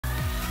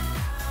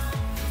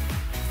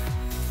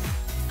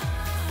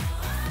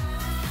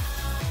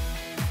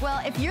Well,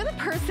 if you're the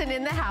person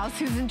in the house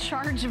who's in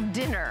charge of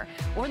dinner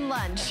or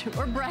lunch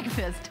or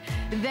breakfast,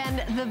 then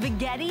the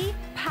Veggetti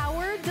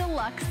Power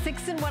Deluxe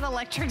 6-in-1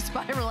 Electric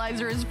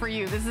Spiralizer is for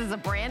you. This is a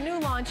brand new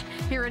launch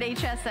here at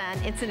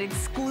HSN. It's an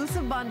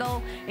exclusive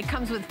bundle. It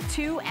comes with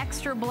 2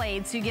 extra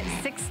blades, so you get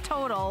 6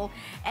 total.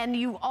 And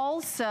you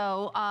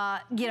also,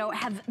 you know,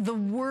 have the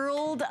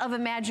world of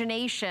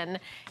imagination.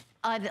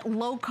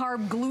 Low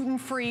carb,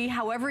 gluten-free,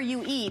 however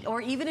you eat,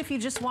 or even if you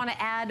just want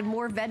to add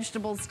more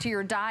vegetables to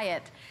your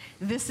diet,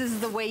 this is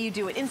the way you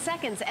do it in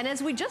seconds. And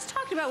as we just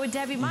talked about with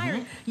Debbie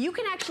Meyer, you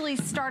can actually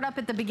start up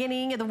at the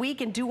beginning of the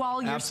week and do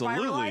all your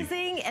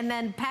spiralizing and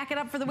then pack it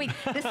up for the week.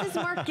 This is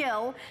Mark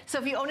Gill. So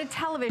if you own a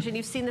television,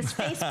 you've seen this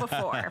face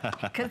before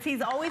because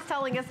he's always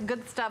telling us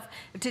good stuff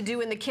to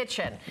do in the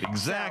kitchen.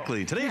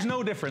 Exactly. So, today's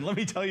no different. Let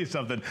me tell you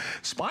something.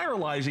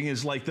 Spiralizing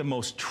is like the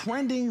most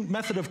trending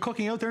method of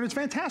cooking out there, and it's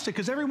fantastic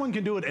because everyone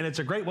can do it, and it's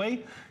a great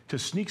way to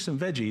sneak some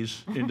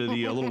veggies into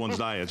the little ones'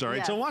 diets. All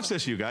right, so watch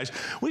this, you guys.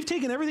 We've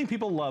taken everything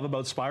people love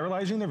about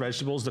spiralizing their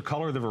vegetables, the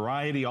color, the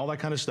variety, all that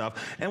kind of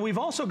stuff, and we've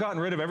also gotten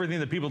rid of everything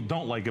that people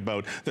don't like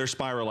about their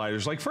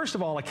spiralizers. Like, first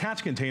of all, a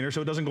catch container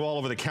so it doesn't go all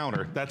over the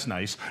counter. That's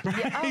nice, right?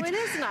 Yeah, oh, it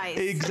is nice.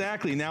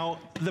 Exactly. Now,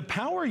 the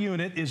power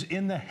unit is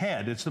in the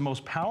head. It's the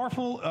most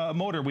powerful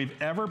motor we've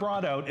ever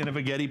brought out in a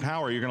Veggetti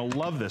Power. You're gonna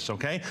love this,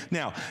 okay?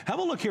 Now, have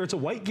a look here. It's a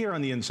white gear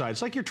on the inside.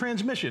 It's like your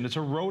transmission. It's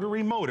a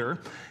rotary motor.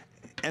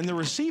 And the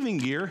receiving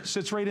gear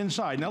sits right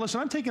inside. Now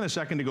listen, I'm taking a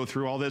second to go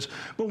through all this,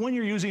 but when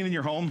you're using it in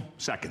your home,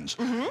 seconds.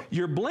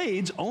 Your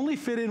blades only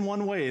fit in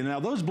one way. And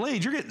now those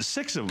blades, you're getting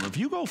 6 of them. If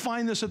you go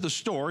find this at the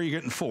store, you're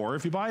getting 4.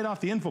 If you buy it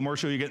off the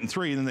infomercial, you're getting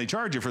 3, and then they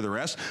charge you for the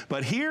rest.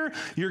 But here,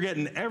 you're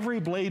getting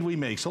every blade we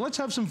make. So let's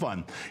have some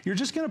fun. You're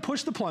just gonna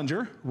push the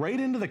plunger right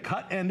into the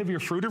cut end of your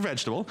fruit or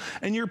vegetable,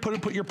 and you're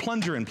put your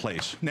plunger in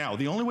place. Now,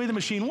 the only way the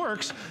machine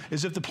works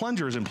is if the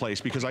plunger is in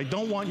place, because I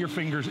don't want your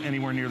fingers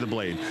anywhere near the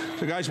blade.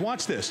 So guys,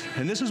 watch this.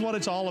 And this is what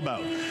it's all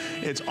about.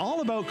 It's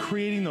all about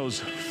creating those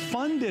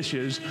fun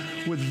dishes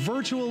with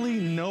virtually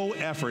no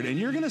effort. And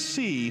you're gonna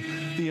see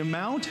the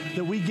amount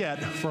that we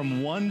get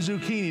from 1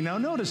 zucchini. Now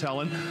notice,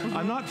 Helen,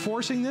 I'm not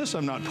forcing this,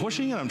 I'm not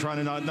pushing it, I'm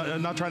trying to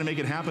not trying to make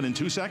it happen in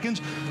 2 seconds.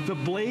 The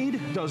blade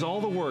does all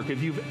the work.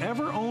 If you've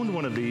ever owned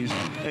one of these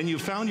and you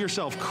found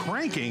yourself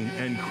cranking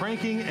and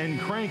cranking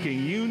and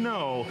cranking, you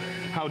know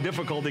how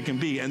difficult it can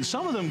be. And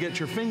some of them get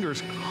your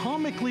fingers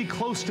comically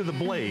close to the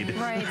blade.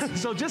 Right.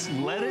 So just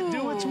let it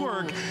do its work.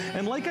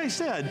 And like I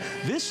said,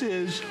 this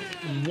is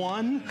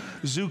 1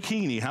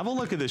 zucchini. Have a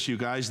look at this, you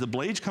guys. The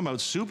blades come out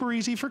super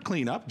easy for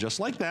cleanup, just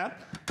like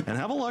that. And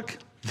have a look.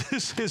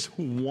 This is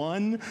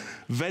 1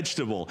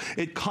 vegetable.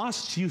 It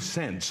costs you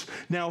cents.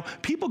 Now,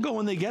 people go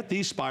and they get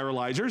these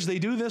spiralizers, they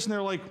do this and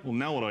they're like, well,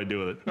 now what do I do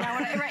with it? Now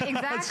what, right,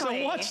 exactly.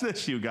 So watch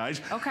this, you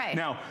guys. Okay.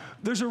 Now,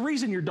 there's a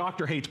reason your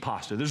doctor hates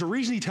pasta. There's a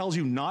reason he tells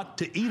you not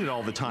to eat it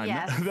all the time.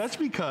 Yes. That's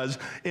because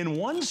in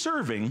 1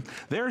 serving,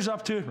 there's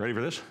up to, ready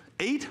for this?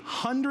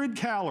 800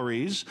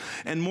 calories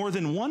and more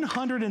than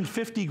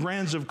 150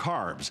 grams of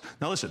carbs.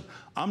 Now listen,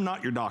 I'm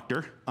not your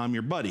doctor, I'm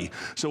your buddy.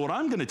 So what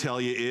I'm gonna tell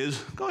you is,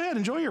 go ahead,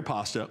 enjoy your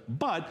pasta,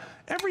 but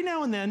every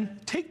now and then,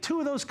 take 2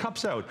 of those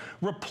cups out.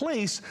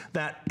 Replace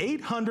that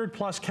 800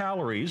 plus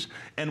calories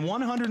and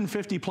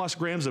 150 plus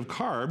grams of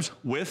carbs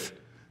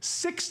with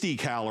 60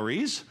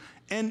 calories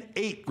and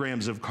 8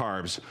 grams of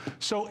carbs.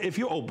 So if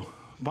you, oh,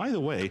 by the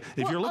way,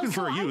 if you're looking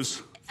for a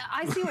use,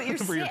 I see what you're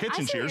saying.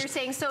 I see what you're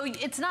saying. So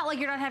it's not like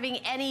you're not having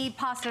any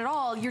pasta at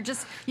all. You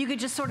could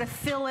just sort of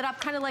fill it up,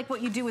 kind of like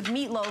what you do with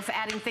meatloaf,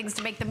 adding things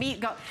to make the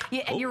meat go.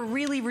 And you're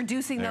really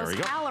reducing those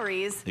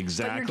calories.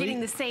 Exactly. But you're getting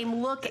the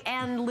same look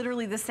and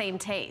literally the same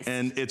taste.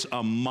 And it's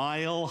a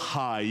mile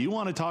high. You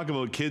want to talk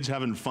about kids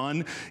having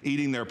fun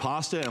eating their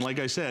pasta? And like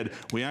I said,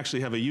 we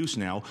actually have a use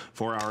now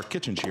for our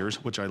kitchen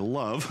shears, which I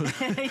love.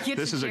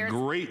 This is a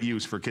great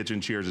use for kitchen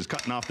shears, is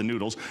cutting off the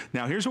noodles.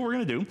 Now here's what we're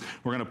going to do.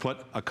 We're going to put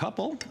a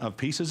couple of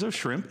pieces of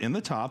shrimp in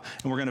the top,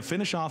 and we're gonna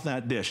finish off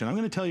that dish. And I'm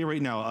gonna tell you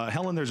right now,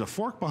 Helen, there's a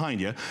fork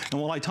behind you,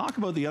 and while I talk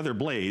about the other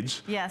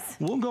blades,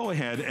 we'll go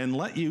ahead and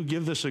let you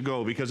give this a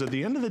go, because at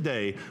the end of the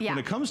day, when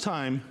it comes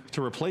time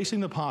to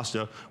replacing the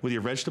pasta with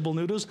your vegetable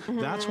noodles,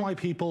 that's why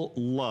people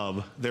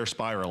love their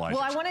spiralizers.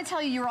 Well, I wanna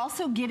tell you, you're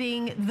also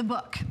getting the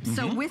book.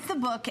 So with the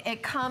book,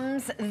 it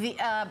comes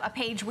a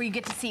page where you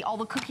get to see all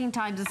the cooking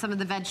times of some of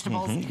the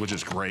vegetables. Which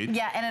is great.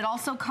 Yeah, and it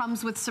also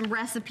comes with some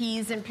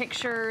recipes and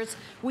pictures.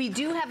 We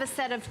do have a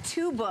set of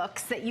 2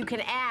 books that you can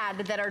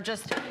add that are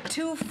just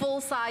 2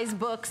 full-size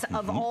books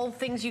of all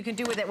things you can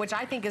do with it, which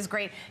I think is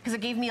great because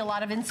it gave me a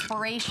lot of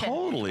inspiration.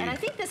 Totally. And I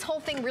think this whole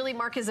thing really,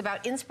 Mark, is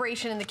about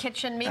inspiration in the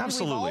kitchen. Maybe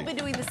we've all been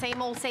doing the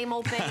same old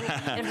thing.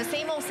 And if the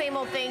same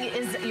old thing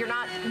is you're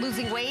not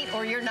losing weight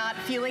or you're not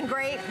feeling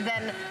great,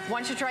 then why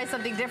don't you try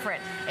something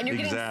different? And you're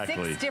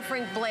getting 6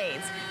 different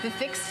blades. The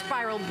thick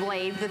spiral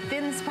blade, the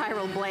thin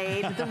spiral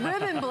blade, the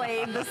ribbon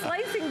blade, the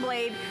slicing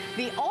blade,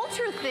 the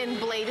ultra thin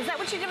blade. Is that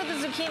what you did with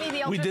the zucchini,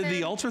 the ultra thin? We did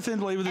the ultra thin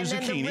blade with the zucchini.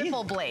 And then the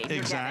ripple blade.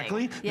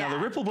 Exactly. Yeah. Now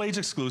the ripple blade's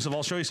exclusive.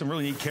 I'll show you some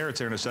really neat carrots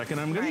there in a second.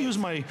 I'm going to use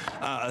my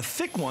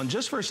thick one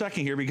just for a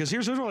second here, because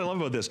here's what I love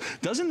about this.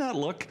 Doesn't that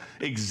look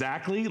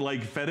exactly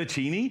like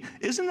fettuccine?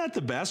 Isn't that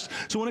the best?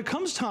 So when it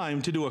comes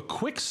time to do a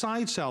quick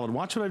side salad,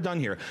 watch what I've done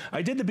here.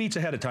 I did the beets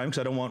ahead of time because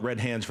I don't want red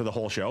hands for the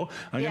whole show.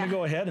 I'm going to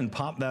go ahead and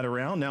pop that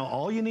around. Now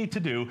all you need to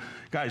do,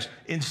 guys,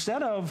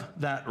 instead of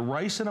that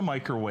rice in a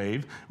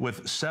microwave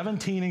with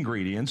 17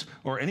 ingredients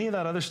or any of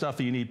that other stuff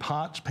that you need,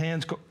 pots,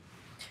 pans,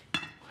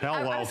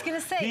 hello. I was going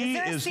to say, he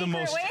is the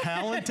most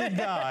talented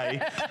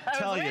guy.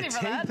 Tell you,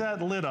 take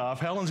that lid off.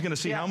 Helen's going to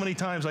see how many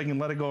times I can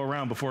let it go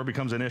around before it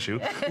becomes an issue.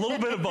 A little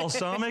bit of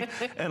balsamic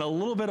and a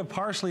little bit of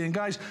parsley. And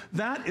guys,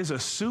 that is a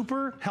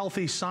super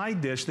healthy side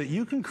dish that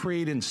you can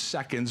create in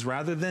seconds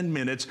rather than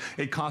minutes.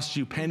 It costs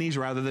you pennies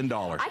rather than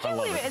dollars. I can't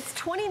believe it. It's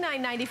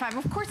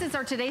 $29.95. Of course, it's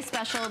our Today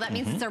Special. That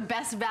means it's our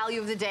best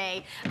value of the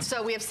day.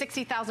 So we have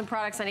 60,000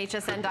 products on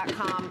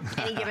hsn.com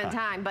any given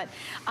time. But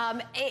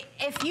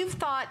if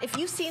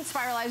you've seen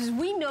Spiralizer,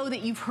 we know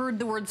that you've heard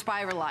the word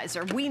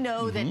Spiralizer. We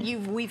know that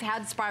we've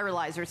had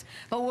Spiralizers.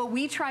 But what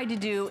we tried to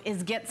do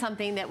is get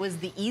something that was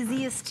the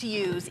easiest to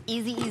use,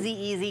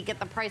 easy, get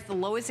the price the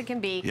lowest it can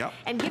be,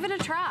 and give it a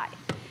try.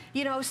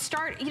 You know,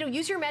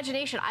 use your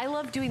imagination. I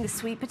love doing the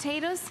sweet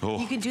potatoes. Oh,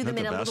 you can do them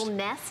in a little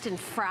nest and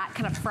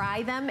kind of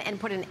fry them and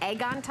put an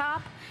egg on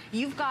top.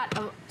 You've got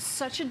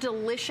such a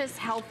delicious,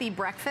 healthy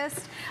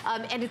breakfast,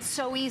 and it's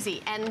so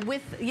easy. And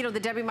with, the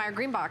Debbie Meyer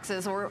green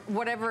boxes or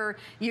whatever,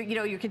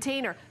 your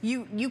container,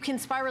 you can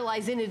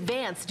spiralize in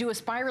advance, do a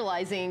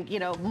spiralizing,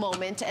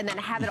 moment, and then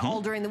have it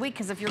all during the week.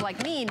 Because if you're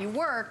like me and you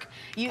work,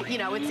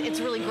 it's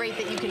really great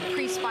that you can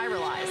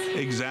pre-spiralize.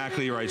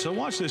 Exactly right. So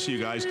watch this, you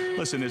guys.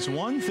 Listen, it's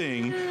one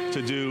thing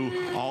to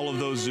do all of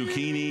those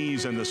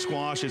zucchinis and the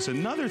squash. It's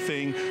another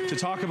thing to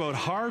talk about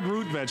hard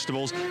root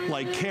vegetables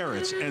like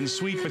carrots and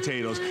sweet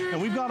potatoes. And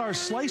we've got our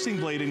slicing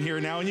blade in here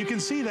now, and you can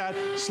see that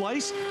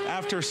slice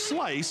after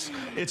slice,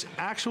 it's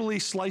actually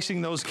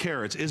slicing those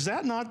carrots. Is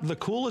that not the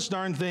coolest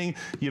darn thing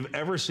you've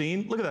ever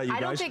seen? Look at that, you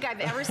guys. I don't think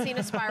I've ever seen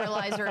a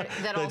spiralizer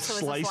that also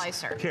is a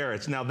slicer.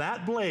 Carrots. Now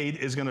that blade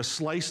is going to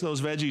slice those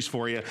veggies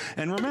for you.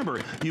 And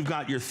remember, you've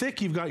got your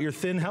thick, you've got your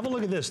thin. Have a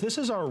look at this. This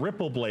is our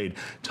ripple blade.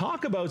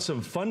 Talk about some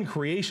fun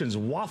creations,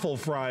 waffle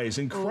fries,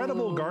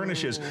 incredible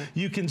garnishes.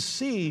 You can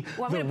see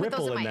the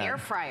ripple in that. My air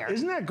fryer.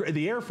 Isn't that great?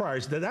 The air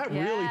fryers, that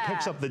really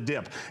picks up the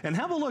dip. And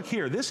have a look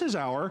here. This is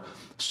our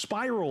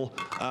spiral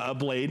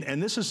blade,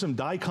 and this is some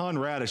daikon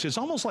radish. It's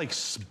almost like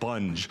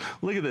sponge.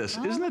 Look at this.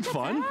 Isn't it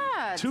fun?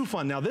 Too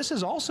fun. Now this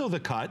is also the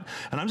cut,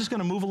 and I'm just going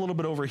to move a little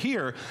bit over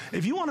here.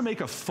 If you want to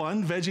make a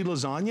fun veggie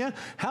lasagna,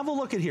 have a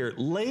look at here.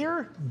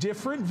 Layer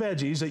different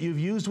veggies that you've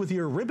used with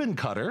your ribbon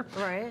cutter.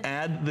 Right.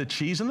 Add the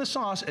cheese and the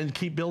sauce, and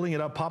keep building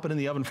it up. Pop it in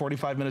the oven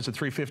 45 minutes at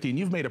 350, and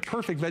you've made a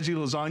perfect veggie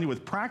lasagna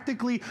with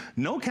practically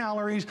no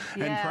calories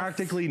and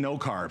practically no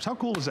carbs. How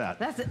cool is that?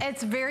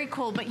 It's very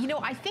cool, but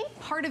I think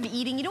part of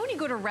eating, when you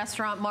go to a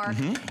restaurant, Mark,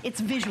 it's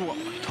visual.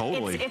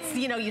 Totally. It's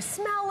you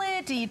smell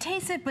it, you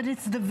taste it, but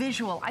it's the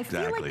visual. I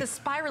feel like the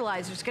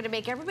Spiralizer is going to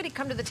make everybody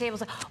come to the table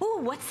and say, ooh,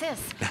 what's this?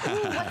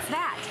 Ooh, what's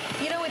that?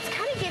 It's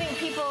kind of getting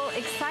people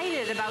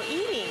excited about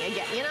eating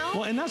again,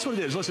 Well, and that's what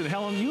it is. Listen,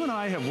 Helen, you and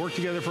I have worked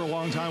together for a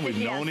long time. We've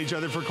known each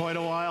other for quite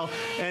a while,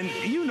 and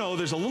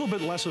there's a little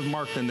bit less of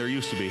Mark than there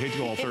used to be. Hate to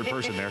go all third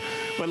person there.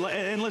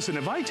 And listen,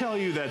 if I tell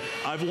you that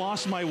I've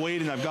lost my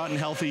weight and I've gotten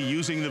healthy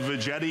using the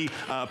Veggetti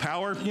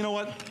power, you know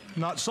what?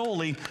 Not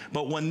solely,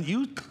 but when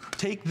you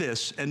take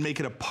this and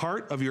make it a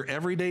part of your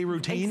everyday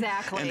routine,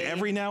 and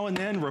every now and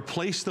then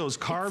replace those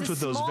carbs with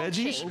those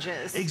veggies.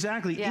 Changes.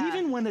 Exactly. Yeah.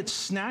 Even when it's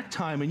snack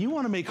time and you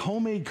want to make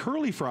homemade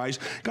curly fries,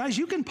 guys,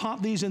 you can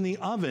pop these in the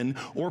oven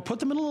or put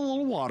them in a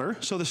little water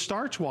so the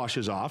starch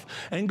washes off,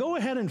 and go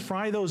ahead and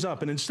fry those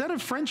up. And instead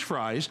of French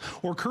fries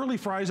or curly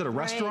fries at a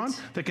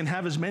restaurant that can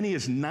have as many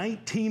as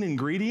 19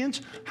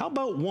 ingredients, how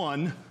about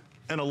one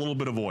and a little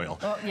bit of oil?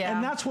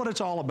 And that's what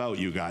it's all about,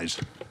 you guys.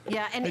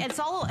 Yeah, and it's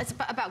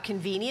about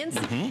convenience.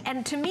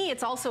 And to me,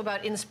 it's also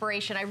about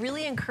inspiration. I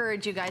really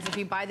encourage you guys, if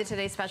you buy the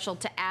Today Special,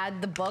 to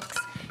add the books.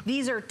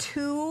 These are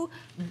two,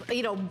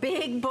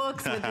 big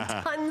books with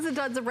tons and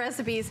tons of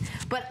recipes.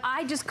 But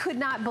I just could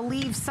not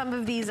believe some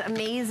of these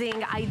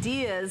amazing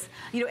ideas.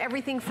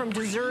 Everything from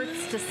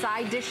desserts to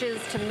side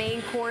dishes to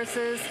main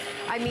courses.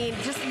 I mean,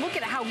 just look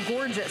at how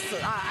gorgeous.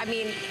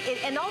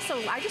 And also,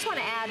 I just want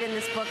to add in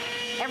this book,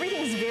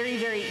 everything's very,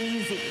 very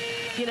easy.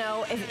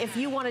 If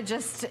you want to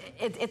just,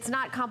 it's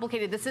not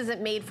complicated. This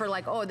isn't made for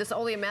like, oh, this is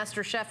only a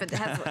master chef. It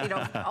has,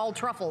 all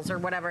truffles or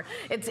whatever.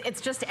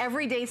 It's just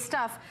everyday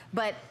stuff.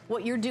 But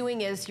what you're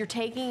doing is you're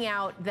taking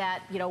out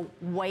that,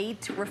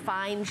 white,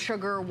 refined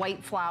sugar,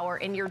 white flour,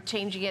 and you're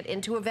changing it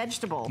into a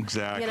vegetable.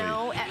 Exactly.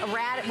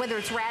 Whether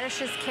it's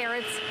radishes,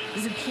 carrots,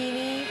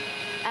 zucchini,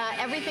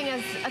 everything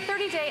has a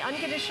 30-day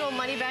unconditional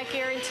money-back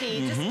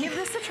guarantee. Just give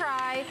this a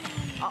try.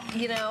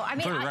 You know, I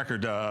mean, for the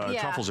record,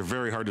 truffles are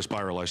very hard to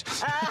spiralize.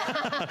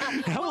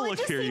 Well, it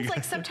just seems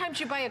like sometimes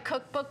you buy a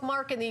cookbook,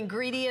 Mark, and the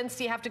ingredients,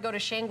 you have to go to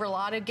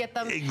Shangri-La to get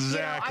them.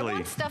 Exactly. You know, I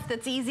want stuff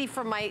that's easy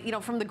from my,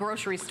 from the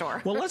grocery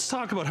store. Well, let's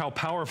talk about how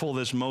powerful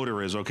this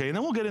motor is, okay? And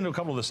then we'll get into a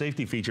couple of the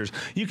safety features.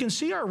 You can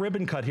see our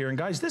ribbon cut here, and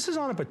guys, this is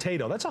on a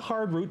potato. That's a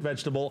hard root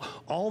vegetable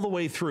all the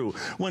way through.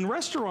 When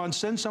restaurants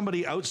send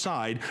somebody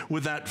outside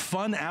with that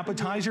fun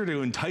appetizer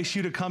to entice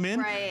you to come in,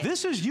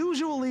 this is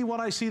usually what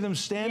I see them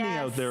standing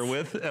out there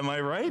with. Am I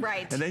right?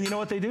 Right. And then you know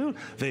what they do?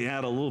 They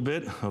add a little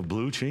bit of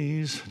blue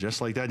cheese,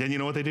 just like that. Then you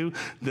know what they do?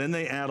 Then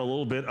they add a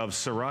little bit of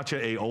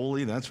sriracha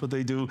aioli. That's what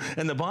they do.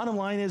 And the bottom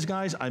line is,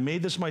 guys, I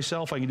made this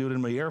myself. I can do it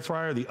in my air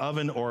fryer, the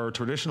oven, or a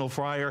traditional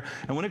fryer.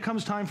 And when it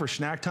comes time for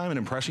snack time and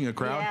impressing a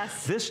crowd,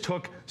 this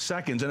took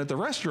seconds. And at the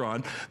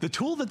restaurant, the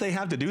tool that they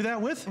have to do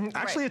that with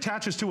actually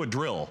attaches to a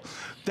drill.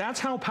 That's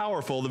how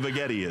powerful the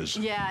Veggetti is.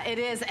 Yeah, it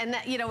is. And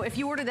that, if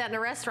you ordered that in a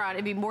restaurant,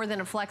 it'd be more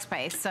than a flex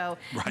pay. So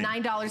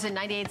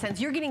 $9.98.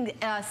 You're getting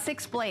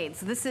 6 blades.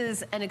 This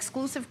is an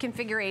exclusive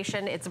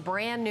configuration. It's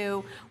brand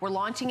new. We're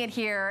launching it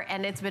here,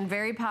 and it's been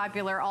very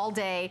popular all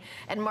day.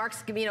 And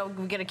Mark's,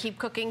 going to keep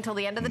cooking till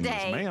the end of the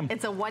day. Yes,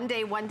 it's a one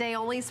day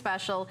only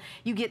special.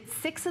 You get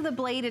 6 of the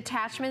blade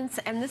attachments,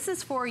 and this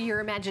is for your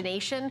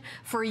imagination,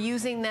 for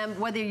using them,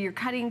 whether you're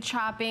cutting,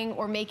 chopping,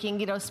 or making,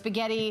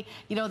 spaghetti,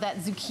 that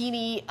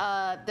zucchini,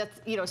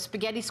 that's,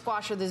 spaghetti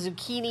squash or the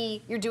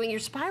zucchini. You're doing your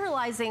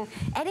spiralizing.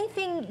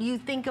 Anything you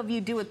think of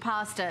you do with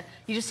pasta,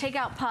 you just take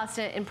out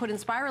pasta and put in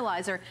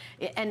Spiralizer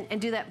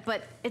and do that.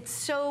 But it's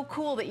so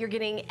cool that you're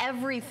getting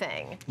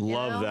everything.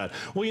 Love that.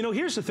 Well,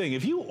 here's the thing.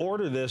 If you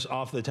order this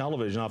off the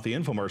television, off the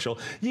infomercial,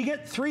 you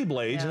get 3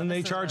 blades, and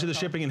they charge you the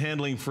shipping and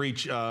handling for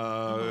each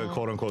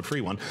quote-unquote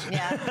free one.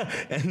 Yeah.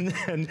 And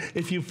then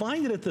if you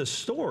find it at the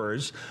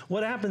stores,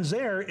 what happens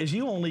there is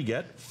you only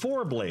get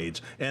 4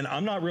 blades. And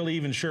I'm not really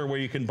even sure where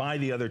you can buy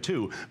the other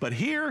 2. But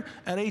here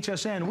at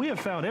HSN, we have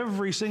found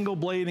every single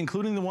blade,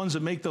 including the ones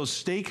that make those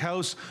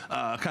steakhouse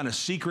kind of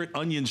secret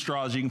onion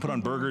straws you can put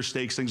on burgers,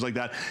 steaks, things like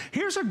that.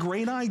 Here's a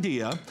great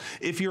idea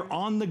if you're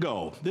on the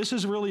go. This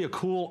is really a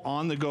cool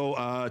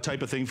on-the-go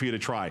type of thing for you to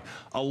try.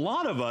 A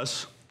lot of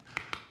us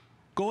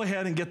go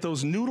ahead and get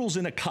those noodles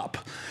in a cup,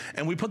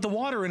 and we put the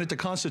water in it to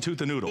constitute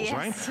the noodles,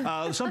 right?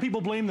 Some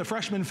people blame the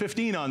freshman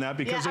 15 on that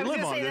because they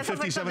live on it,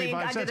 50,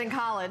 75 cents. I did in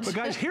college. But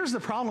guys, here's the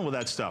problem with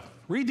that stuff.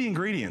 Read the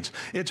ingredients.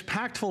 It's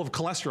packed full of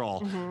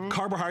cholesterol,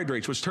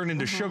 carbohydrates, which turn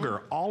into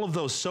sugar, all of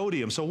those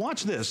sodium. So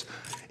watch this.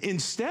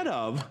 Instead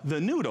of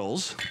the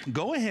noodles,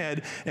 go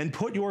ahead and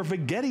put your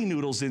Veggetti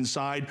noodles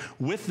inside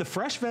with the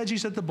fresh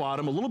veggies at the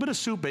bottom, a little bit of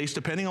soup base,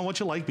 depending on what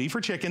you like, beef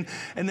or chicken,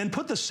 and then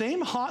put the same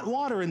hot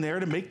water in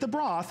there to make the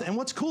broth. And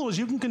what's cool is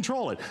you can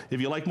control it.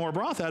 If you like more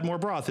broth, add more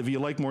broth. If you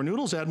like more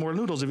noodles, add more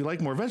noodles. If you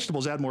like more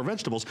vegetables, add more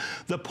vegetables.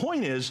 The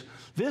point is,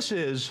 this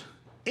is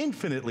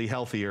infinitely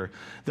healthier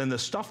than the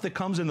stuff that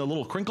comes in the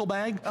little crinkle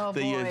bag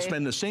that you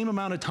spend the same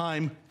amount of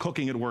time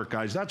cooking at work,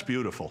 guys. That's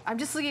beautiful. I'm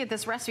just looking at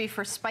this recipe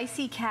for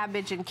spicy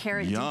cabbage and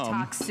carrot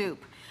detox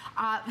soup.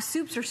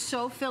 Soups are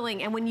so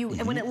filling, and when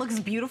when it looks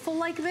beautiful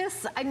like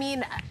this, I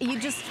mean,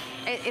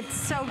 it's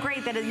so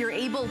great that you're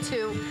able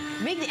to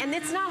make it, and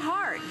it's not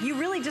hard. You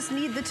really just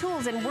need the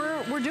tools, and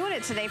we're doing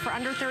it today for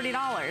under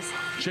 $30.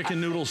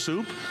 Chicken noodle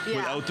soup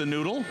without the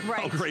noodle.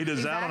 How great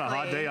is that on a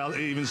hot day? I'll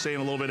even say a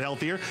little bit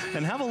healthier.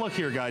 And have a look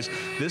here, guys.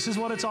 This is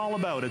what it's all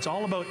about. It's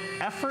all about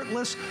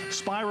effortless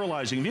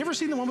spiralizing. Have you ever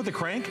seen the one with the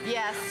crank?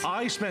 Yes.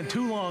 I spent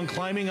too long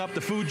climbing up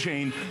the food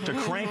chain to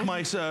crank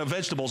my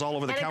vegetables all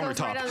over the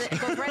countertop.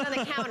 It goes right on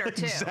the counter,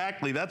 too.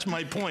 Exactly. That's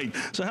my point.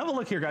 So have a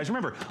look here, guys.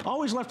 Remember,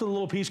 always left with a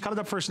little piece, cut it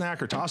up for a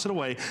snack or toss it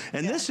away.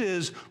 And this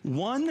is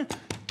 1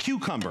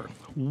 cucumber.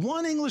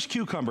 1 English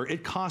cucumber.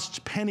 It costs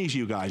pennies,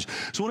 you guys.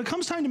 So when it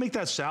comes time to make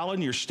that salad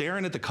and you're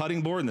staring at the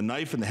cutting board and the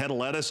knife and the head of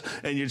lettuce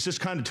and it's just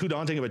kind of too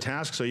daunting of a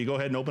task, so you go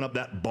ahead and open up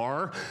that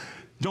bar,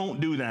 don't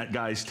do that,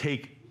 guys.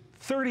 Take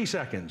 30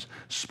 seconds.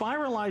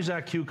 Spiralize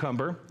that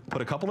cucumber,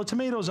 put a couple of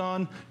tomatoes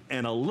on,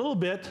 and a little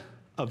bit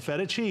of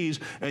feta cheese,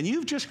 and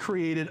you've just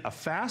created a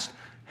fast,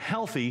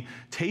 healthy,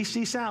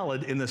 tasty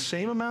salad in the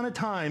same amount of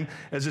time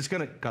as it's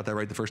gonna, got that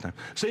right the first time,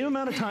 same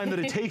amount of time that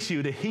it takes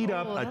you to heat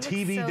up a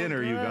TV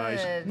dinner, you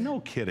guys.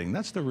 No kidding,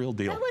 that's the real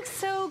deal. That looks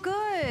so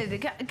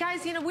good.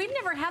 Guys, we've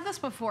never had this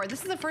before.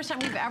 This is the first time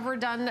we've ever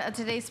done a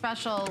Today's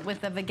Special with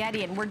the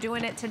Veggetti, and we're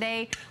doing it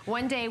today,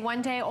 one day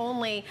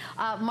only.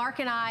 Mark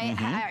and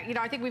I,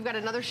 I think we've got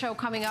another show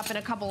coming up in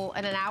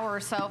an hour or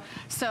so.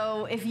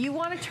 So if you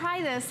want to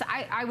try this,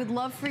 I would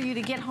love for you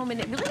to get home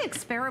and really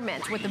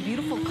experiment with the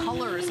beautiful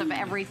colors of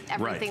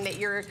everything that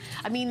you're,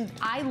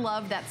 I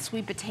love that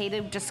sweet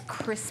potato, just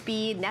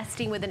crispy,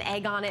 nesting with an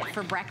egg on it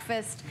for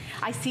breakfast.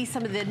 I see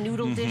some of the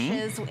noodle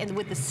dishes and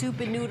with the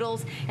soup and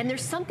noodles, and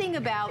there's something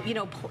about about, you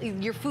know,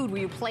 your food where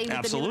you play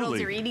with the noodles,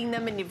 you're eating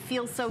them and you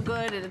feel so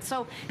good and it's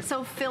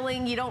so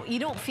filling. You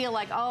don't feel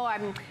like, oh,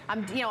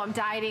 I'm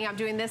dieting, I'm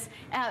doing this.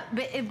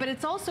 But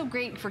it's also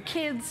great for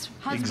kids,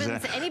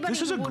 husbands, anybody.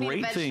 This is a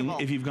great thing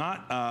if you've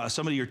got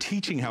somebody you're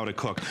teaching how to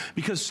cook,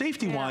 because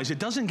safety-wise, it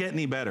doesn't get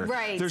any better.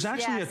 Right. There's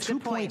actually a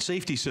 2-point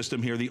safety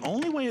system here. The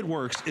only way it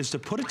works is to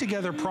put it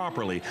together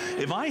properly.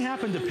 If I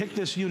happen to pick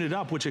this unit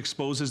up, which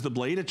exposes the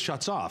blade, it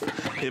shuts off.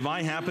 If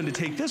I happen to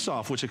take this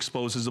off, which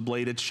exposes the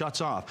blade, it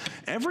shuts off.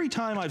 Every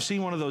time I've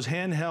seen one of those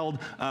handheld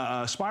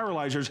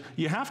spiralizers,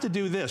 you have to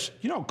do this.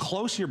 You know how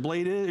close your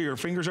blade is, your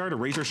fingers are to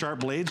razor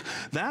sharp blades?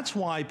 That's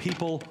why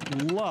people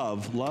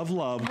love, love,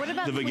 love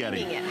the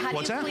Veggetti. How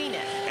do you clean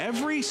it?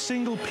 Every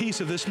single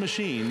piece of this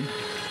machine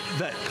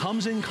that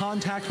comes in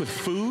contact with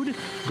food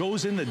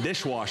goes in the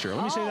dishwasher.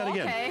 Let me say that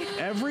again. Okay.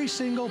 Every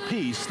single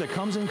piece that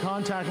comes in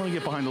contact, let me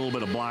get behind a little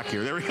bit of black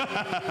here. There we go.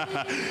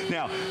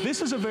 Now,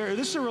 this is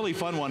a really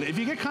fun one. If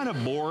you get kind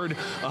of bored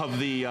of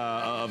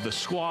the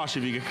squash,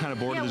 if you get kind of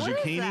bored of the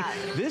zucchini,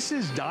 this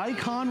is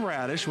daikon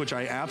radish, which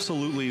I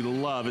absolutely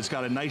love. It's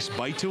got a nice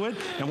bite to it.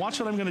 And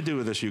watch what I'm gonna do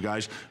with this, you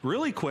guys.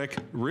 Really quick,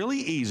 really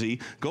easy.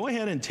 Go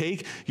ahead and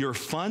take your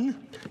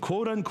fun,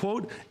 quote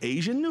unquote,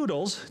 Asian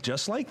noodles,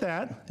 just like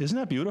that. Isn't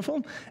that beautiful?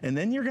 And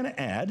then you're gonna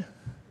add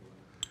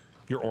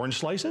your orange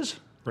slices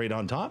right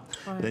on top.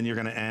 Then you're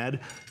gonna add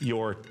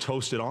your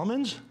toasted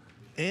almonds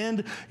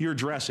and your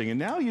dressing. And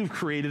now you've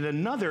created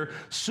another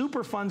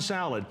super fun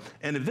salad.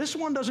 And if this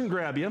one doesn't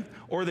grab you,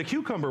 or the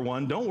cucumber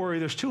one, don't worry,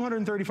 there's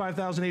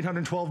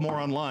 235,812 more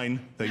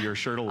online that you're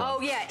sure to love.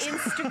 Oh yeah,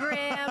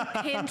 Instagram,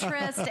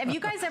 Pinterest. Have you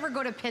guys ever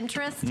go to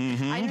Pinterest?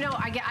 I know,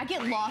 I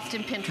get lost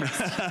in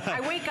Pinterest. I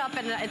wake up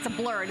and it's a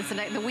blur,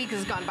 the week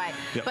has gone by.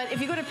 But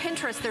if you go to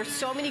Pinterest, there's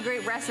so many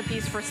great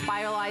recipes for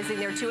spiralizing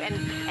there too,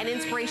 and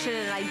inspiration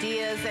and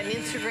ideas, and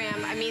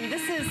Instagram. I mean,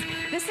 this is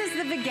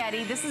the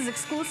Veggetti. This is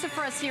exclusive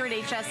for us here at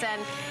HSN.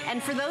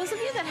 And for those of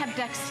you that have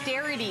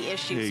dexterity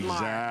issues,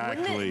 Mark,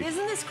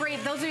 isn't this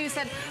great? Those of you who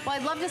said, well,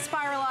 I'd love to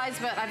spiralize,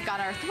 but I've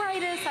got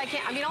arthritis, I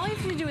can't. I mean, all you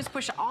have to do is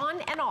push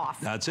on and off.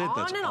 That's it.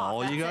 That's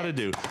all you got to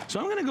do. So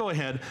I'm going to go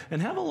ahead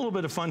and have a little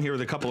bit of fun here with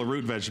a couple of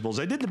root vegetables.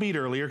 I did the beet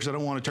earlier because I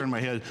don't want to turn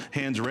my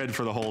hands red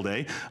for the whole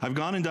day. I've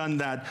gone and done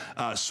that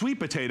sweet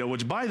potato,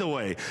 which, by the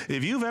way,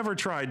 if you've ever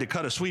tried to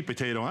cut a sweet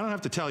potato, I don't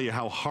have to tell you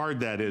how hard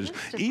that is.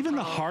 Even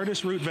the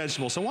hardest root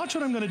vegetable. So watch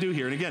what I'm going to do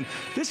here. And again,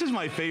 this is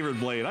my favorite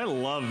blade. I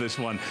love this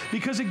one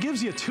because it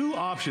gives you 2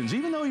 options.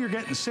 Even though you're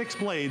getting 6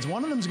 blades,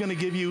 one of them is going to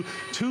give you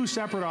 2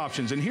 separate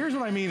options. And here's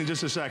what I mean in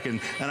just a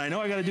second. And I know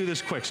I got to do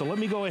this quick, so let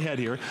me go ahead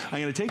here.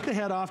 I'm going to take the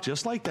head off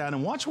just like that,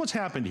 and watch what's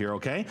happened here,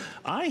 okay?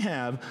 I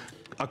have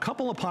a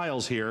couple of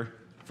piles here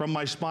from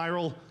my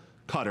spiral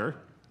cutter.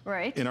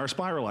 In our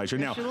spiralizer.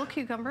 Now,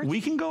 we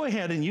can go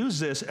ahead and use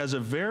this as a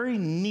very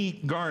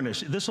neat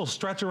garnish. This will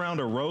stretch around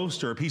a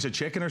roast or a piece of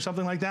chicken or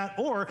something like that.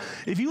 Or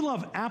if you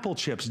love apple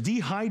chips,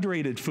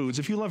 dehydrated foods,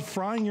 if you love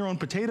frying your own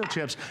potato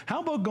chips,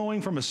 how about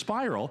going from a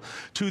spiral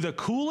to the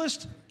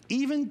coolest,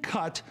 even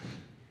cut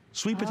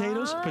sweet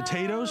potatoes,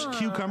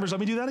 cucumbers. Let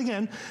me do that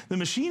again. The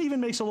machine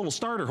even makes a little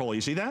starter hole.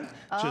 You see that?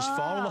 Just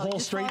follow the hole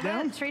straight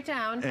down. Straight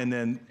down. And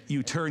then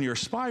you turn your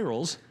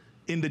spirals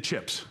into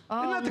chips.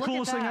 Isn't that the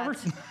coolest thing ever?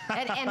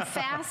 and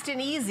fast and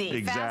easy.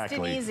 Exactly. Fast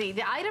and easy.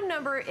 The item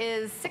number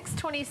is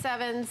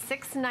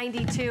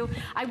 627-692.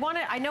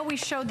 I know we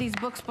showed these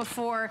books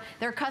before.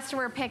 They're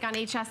customer pick on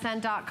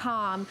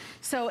hsn.com.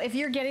 So if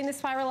you're getting the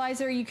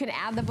spiralizer, you can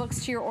add the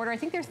books to your order. I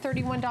think they're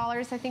 $31.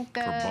 I think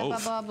the blah,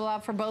 blah, blah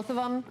for both of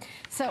them.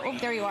 So, oh,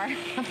 there you are.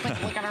 I'm like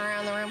looking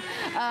around the room.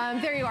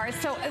 There you are.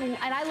 So, and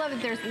I love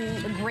that there's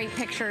great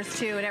pictures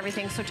too and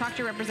everything. So talk to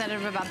your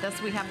representative about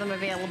this. We have them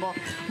available.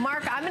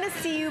 Mark, I'm going to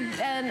see you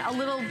in a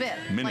little bit.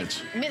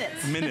 Minutes. Like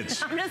minutes.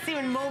 Minutes. I'm going to see you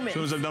in moments. As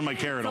soon as I've done my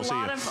carrot, I'll see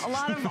you. A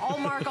lot of all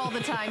Mark all the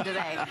time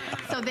today.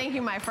 So thank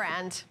you, my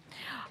friend.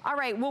 All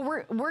right, well,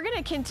 we're going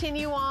to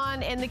continue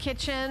on in the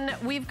kitchen.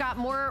 We've got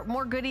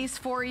more goodies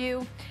for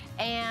you,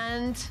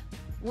 and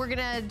we're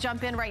gonna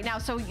jump in right now.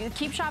 So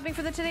keep shopping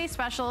for the Today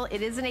Special.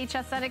 It is an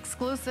HSN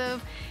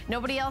exclusive.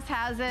 Nobody else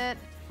has it.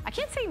 I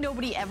can't say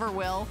nobody ever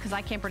will, because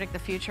I can't predict the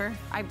future.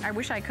 I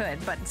wish I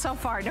could, but so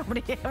far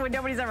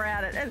nobody's ever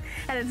had it, and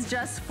it's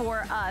just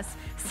for us.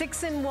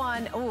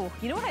 6-in-1. Oh,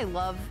 you know what I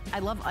love? I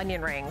love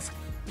onion rings.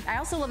 I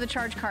also love the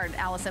charge card,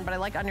 Allison, but I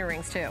like onion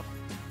rings too.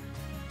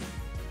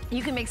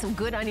 You can make some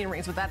good onion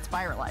rings with that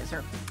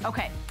spiralizer.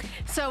 Okay,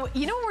 so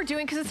you know what we're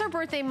doing, because it's our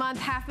birthday month.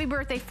 Happy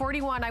birthday,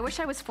 41. I wish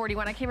I was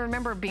 41. I can't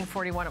remember being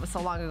 41. It was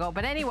so long ago.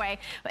 But anyway,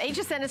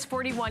 HSN is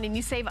 41, and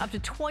you save up to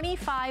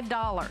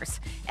 $25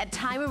 at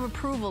time of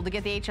approval to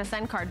get the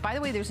HSN card. By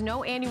the way, there's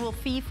no annual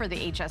fee for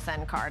the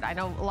HSN card. I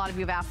know a lot of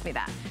you have asked me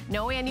that.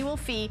 No annual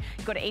fee.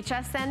 Go to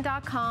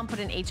hsn.com, put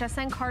an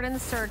HSN card in the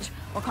search,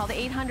 or call the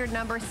 800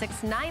 number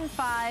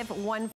 695-14.